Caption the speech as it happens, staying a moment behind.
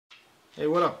Hey,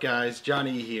 what up guys?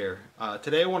 Johnny here.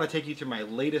 Today I want to take you through my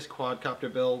latest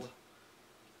quadcopter build,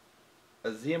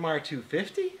 a ZMR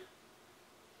 250?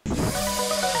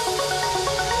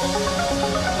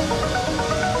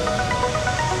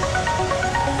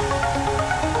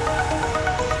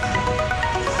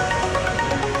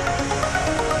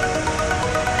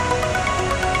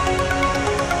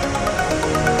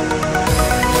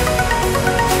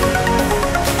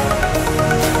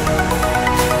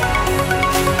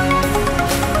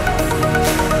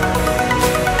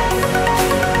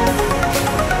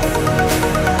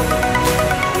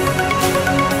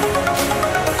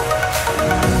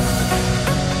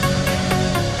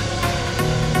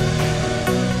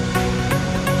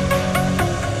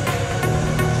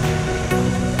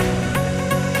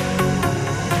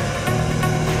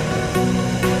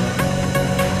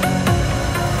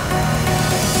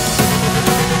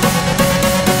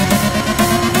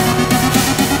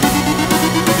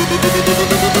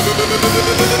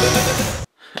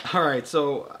 Alright,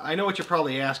 so I know what you're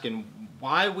probably asking.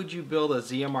 Why would you build a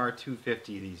ZMR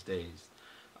 250 these days?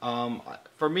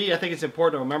 For me, I think it's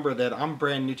important to remember that I'm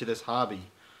brand new to this hobby.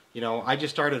 You know, I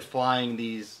just started flying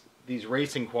these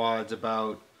racing quads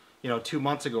about, 2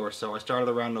 months ago or so. I started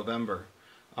around November.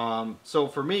 So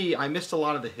for me, I missed a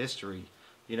lot of the history.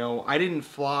 You know, I didn't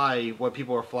fly what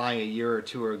people were flying a year or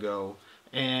two ago,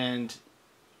 and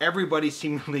everybody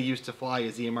seemingly used to fly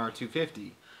a ZMR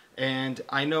 250. And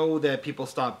I know that people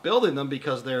stopped building them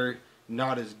because they're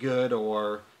not as good,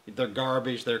 or they're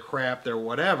garbage, they're crap, they're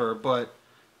whatever, but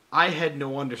I had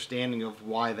no understanding of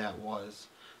why that was.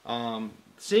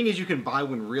 Seeing as you can buy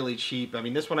one really cheap, I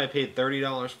mean, this one I paid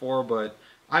 $30 for, but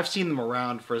I've seen them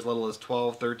around for as little as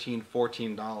 $12, $13,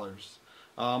 $14.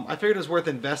 I figured it was worth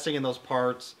investing in those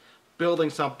parts, building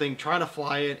something, trying to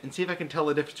fly it, and see if I can tell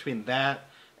the difference between that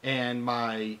and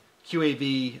my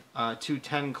QAV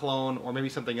 210 clone, or maybe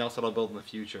something else that I'll build in the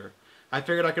future. I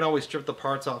figured I could always strip the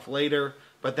parts off later,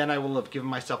 but then I will have given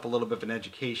myself a little bit of an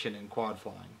education in quad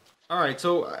flying. Alright,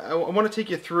 so I want to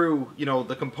take you through,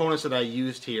 the components that I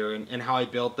used here and how I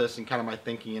built this and kind of my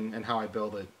thinking and how I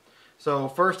build it. So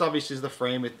first, obviously, is the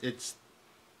frame. It's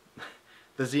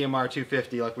the ZMR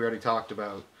 250 like we already talked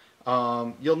about.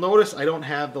 You'll notice I don't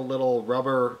have the little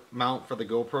rubber mount for the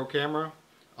GoPro camera.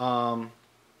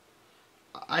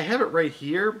 I have it right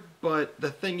here, but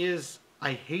the thing is,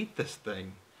 I hate this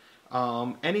thing.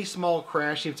 Any small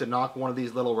crash seems to knock one of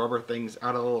these little rubber things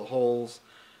out of the little holes.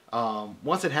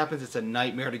 Once it happens, it's a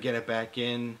nightmare to get it back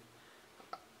in.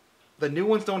 The new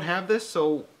ones don't have this,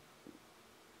 so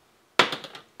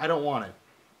I don't want it.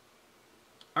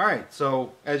 Alright,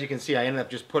 so as you can see, I ended up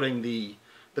just putting the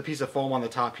piece of foam on the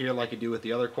top here like I do with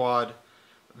the other quad.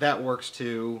 That works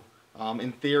too.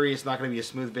 In theory, it's not going to be a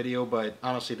smooth video, but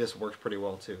honestly, this works pretty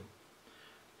well too.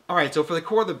 Alright, so for the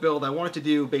core of the build, I wanted to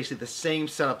do basically the same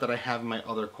setup that I have in my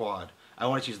other quad. I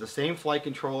wanted to use the same flight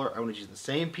controller, I wanted to use the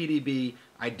same PDB,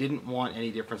 I didn't want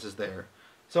any differences there.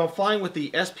 So I'm flying with the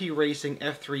SP Racing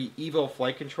F3 EVO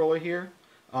flight controller here,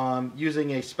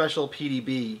 using a special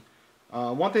PDB.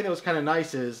 One thing that was kind of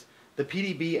nice is the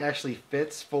PDB actually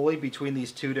fits fully between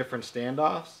these two different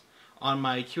standoffs. On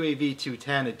my QAV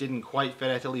 210, it didn't quite fit.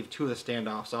 I had to leave two of the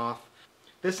standoffs off.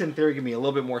 This, in theory, gave me a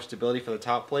little bit more stability for the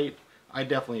top plate. I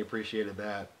definitely appreciated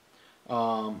that.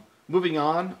 Moving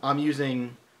on, I'm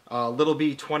using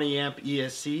Littlebee 20 amp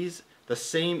ESCs, the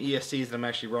same ESCs that I'm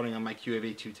actually running on my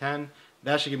QAV 210.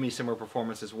 That should give me similar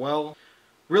performance as well.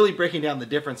 Really breaking down the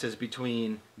differences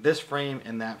between this frame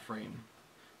and that frame.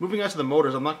 Moving on to the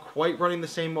motors, I'm not quite running the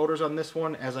same motors on this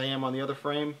one as I am on the other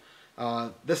frame.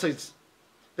 This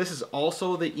is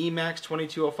also the EMAX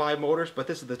 2205 motors, but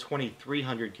this is the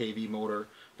 2300 kV motor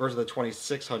versus the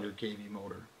 2600 kV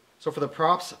motor. So for the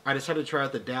props, I decided to try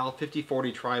out the DAL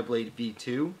 5040 Tri-Blade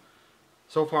V2.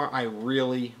 So far, I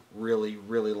really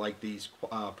like these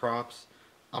props.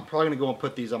 I'm probably going to go and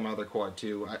put these on my other quad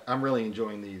too. I'm really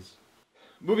enjoying these.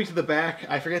 Moving to the back,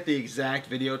 I forget the exact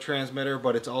video transmitter,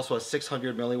 but it's also a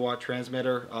 600 milliwatt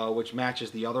transmitter, which matches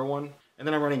the other one. And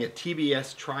then I'm running a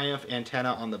TBS Triumph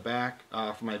antenna on the back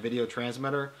for my video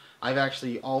transmitter. I've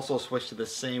actually also switched to the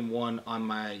same one on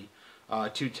my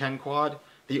 210 quad.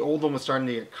 The old one was starting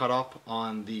to get cut up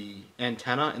on the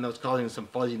antenna, and that was causing some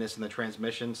fuzziness in the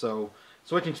transmission. So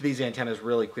switching to these antennas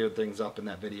really cleared things up in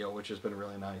that video, which has been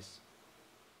really nice.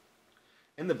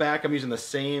 In the back, I'm using the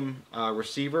same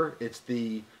receiver. It's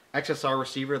the XSR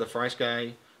receiver, the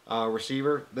FrSky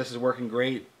receiver. This is working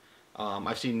great.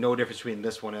 I've seen no difference between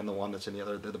this one and the one that's in the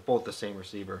other. They're both the same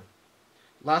receiver.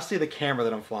 Lastly, the camera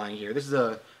that I'm flying here. This is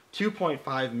a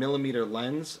 2.5 millimeter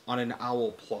lens on an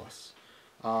Owl Plus.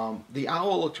 The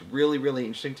owl looked really, really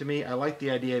interesting to me. I like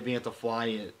the idea of being able to fly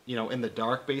it, in the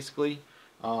dark, basically.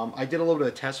 I did a little bit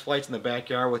of test flights in the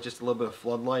backyard with just a little bit of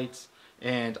floodlights,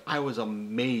 and I was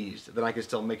amazed that I could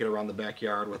still make it around the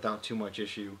backyard without too much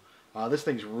issue. This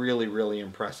thing's really, really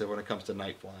impressive when it comes to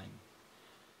night flying.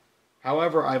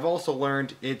 However, I've also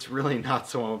learned it's really not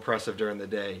so impressive during the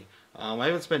day. I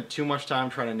haven't spent too much time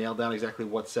trying to nail down exactly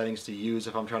what settings to use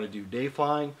if I'm trying to do day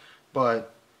flying,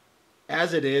 but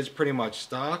as it is pretty much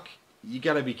stock, you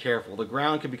got to be careful. The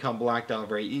ground can become blacked out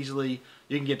very easily.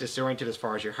 You can get disoriented as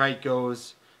far as your height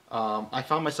goes. I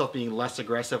found myself being less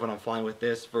aggressive when I'm flying with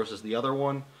this versus the other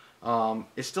one.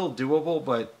 It's still doable,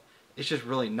 but it's just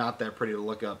really not that pretty to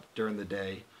look up during the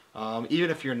day. Even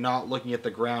if you're not looking at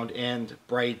the ground and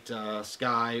bright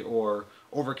sky or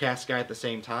overcast sky at the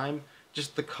same time,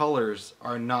 just the colors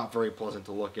are not very pleasant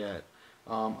to look at.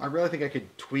 I really think I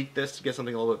could tweak this to get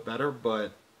something a little bit better,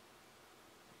 but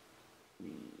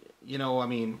I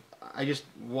mean,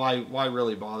 why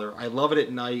really bother? I love it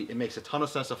at night. It makes a ton of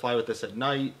sense to fly with this at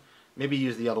night. Maybe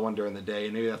use the other one during the day,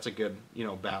 and maybe that's a good,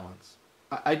 balance.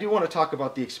 I do want to talk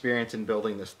about the experience in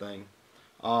building this thing.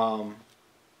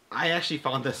 I actually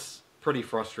found this pretty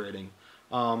frustrating.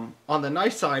 On the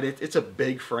nice side, it's a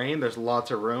big frame. There's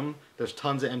lots of room. There's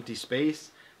tons of empty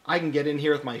space. I can get in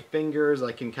here with my fingers.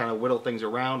 I can kind of whittle things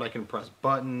around. I can press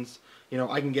buttons.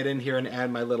 I can get in here and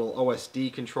add my little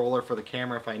OSD controller for the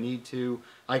camera if I need to.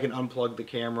 I can unplug the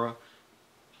camera.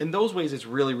 In those ways, it's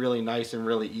really, really nice and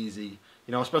really easy.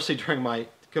 Especially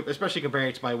especially comparing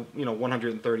it to my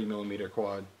 130 millimeter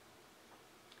quad.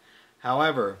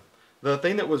 However, the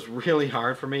thing that was really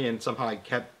hard for me, and somehow I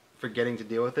kept forgetting to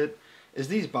deal with it, is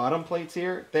these bottom plates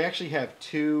here. They actually have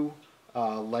two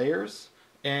layers,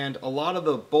 and a lot of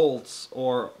the bolts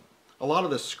or a lot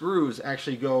of the screws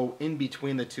actually go in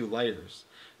between the two layers.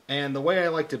 And the way I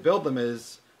like to build them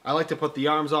is I like to put the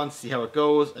arms on, see how it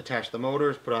goes, attach the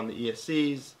motors, put on the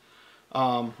ESCs.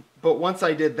 But once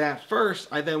I did that first,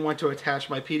 I then went to attach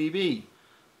my PDB.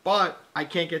 But I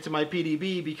can't get to my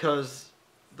PDB because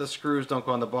the screws don't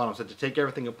go on the bottom. So I had to take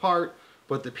everything apart,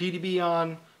 put the PDB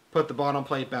on, put the bottom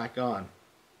plate back on.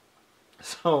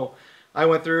 So I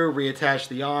went through, reattached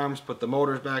the arms, put the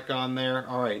motors back on there.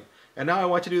 Alright, and now I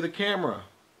want to do the camera.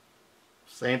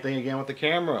 Same thing again with the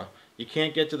camera. You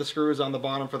can't get to the screws on the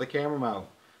bottom for the camera mount.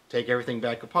 Take everything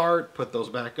back apart, put those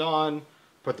back on,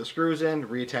 put the screws in,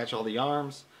 reattach all the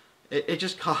arms. It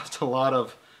just cost a lot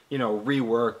of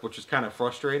rework, which was kind of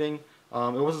frustrating. It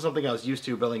wasn't something I was used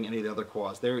to building any of the other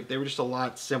quads. They were just a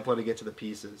lot simpler to get to the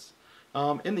pieces.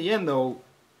 In the end, though,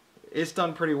 it's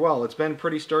done pretty well. It's been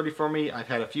pretty sturdy for me. I've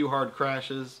had a few hard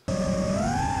crashes.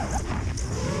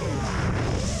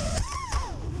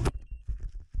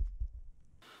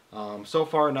 So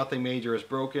far, nothing major is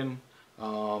broken.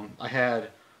 I had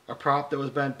a prop that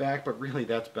was bent back, but really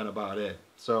that's been about it.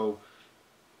 So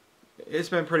it's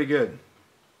been pretty good.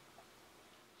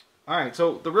 Alright,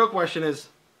 so the real question is,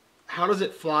 how does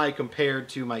it fly compared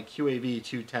to my QAV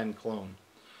 210 clone?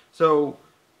 So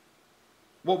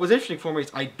what was interesting for me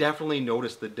is I definitely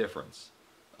noticed the difference.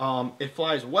 It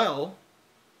flies well,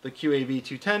 the QAV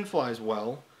 210 flies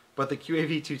well, but the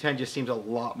QAV 210 just seems a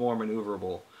lot more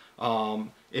maneuverable.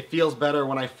 It feels better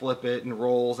when I flip it and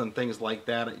rolls and things like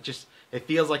that. It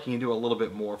feels like you can do a little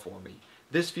bit more for me.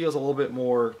 This feels a little bit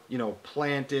more,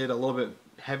 planted, a little bit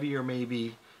heavier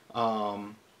maybe,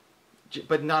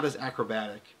 but not as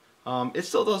acrobatic. It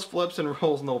still does flips and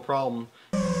rolls no problem.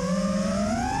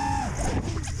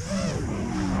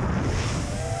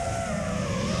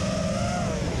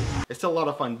 It's still a lot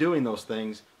of fun doing those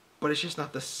things, but it's just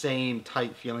not the same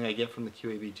tight feeling I get from the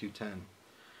QAV 210.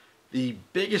 The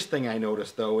biggest thing I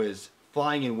noticed, though, is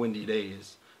flying in windy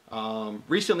days.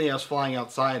 Recently I was flying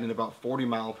outside in about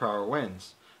 40-mile-per-hour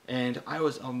winds, and I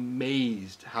was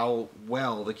amazed how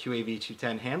well the QAV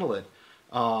 210 handled it.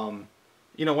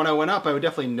 When I went up, I would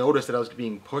definitely notice that I was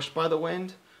being pushed by the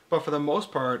wind, but for the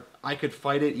most part, I could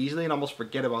fight it easily and almost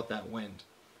forget about that wind.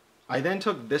 I then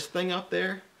took this thing up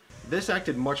there. This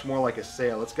acted much more like a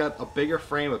sail. It's got a bigger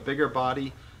frame, a bigger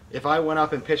body. If I went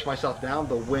up and pitched myself down,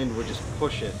 the wind would just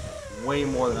push it way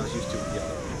more than I was used to with the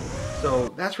other.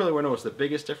 So that's really where I noticed the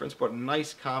biggest difference, but a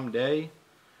nice calm day,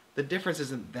 the difference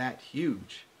isn't that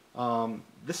huge.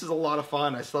 This is a lot of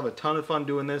fun. I still have a ton of fun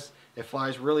doing this. It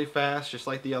flies really fast, just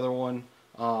like the other one.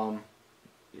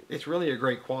 It's really a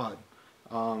great quad.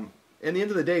 In the end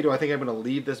of the day, do I think I'm going to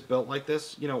leave this built like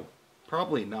this?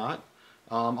 Probably not.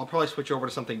 I'll probably switch over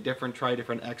to something different, try a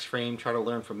different X-frame, try to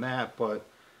learn from that, but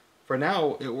for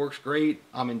now, it works great.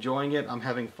 I'm enjoying it. I'm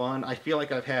having fun. I feel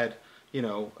like I've had,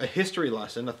 a history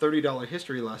lesson, a $30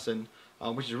 history lesson,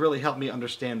 which has really helped me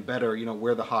understand better,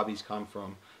 where the hobbies come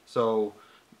from. So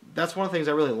that's one of the things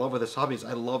I really love with this hobby is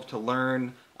I love to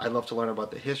learn. I love to learn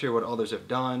about the history of what others have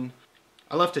done.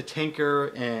 I love to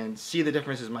tinker and see the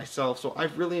differences myself. So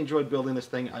I've really enjoyed building this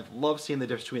thing. I've loved seeing the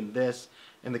difference between this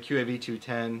and the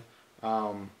QAV210.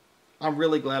 I'm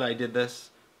really glad I did this,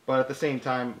 but at the same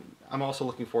time, I'm also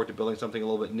looking forward to building something a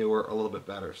little bit newer, a little bit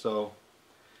better. So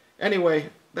anyway,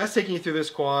 that's taking you through this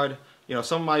quad.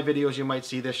 Some of my videos you might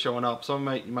see this showing up. You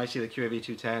might see the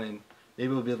QAV210, and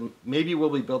maybe we'll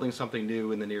be building something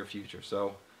new in the near future.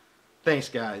 So thanks,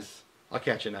 guys. I'll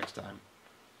catch you next time.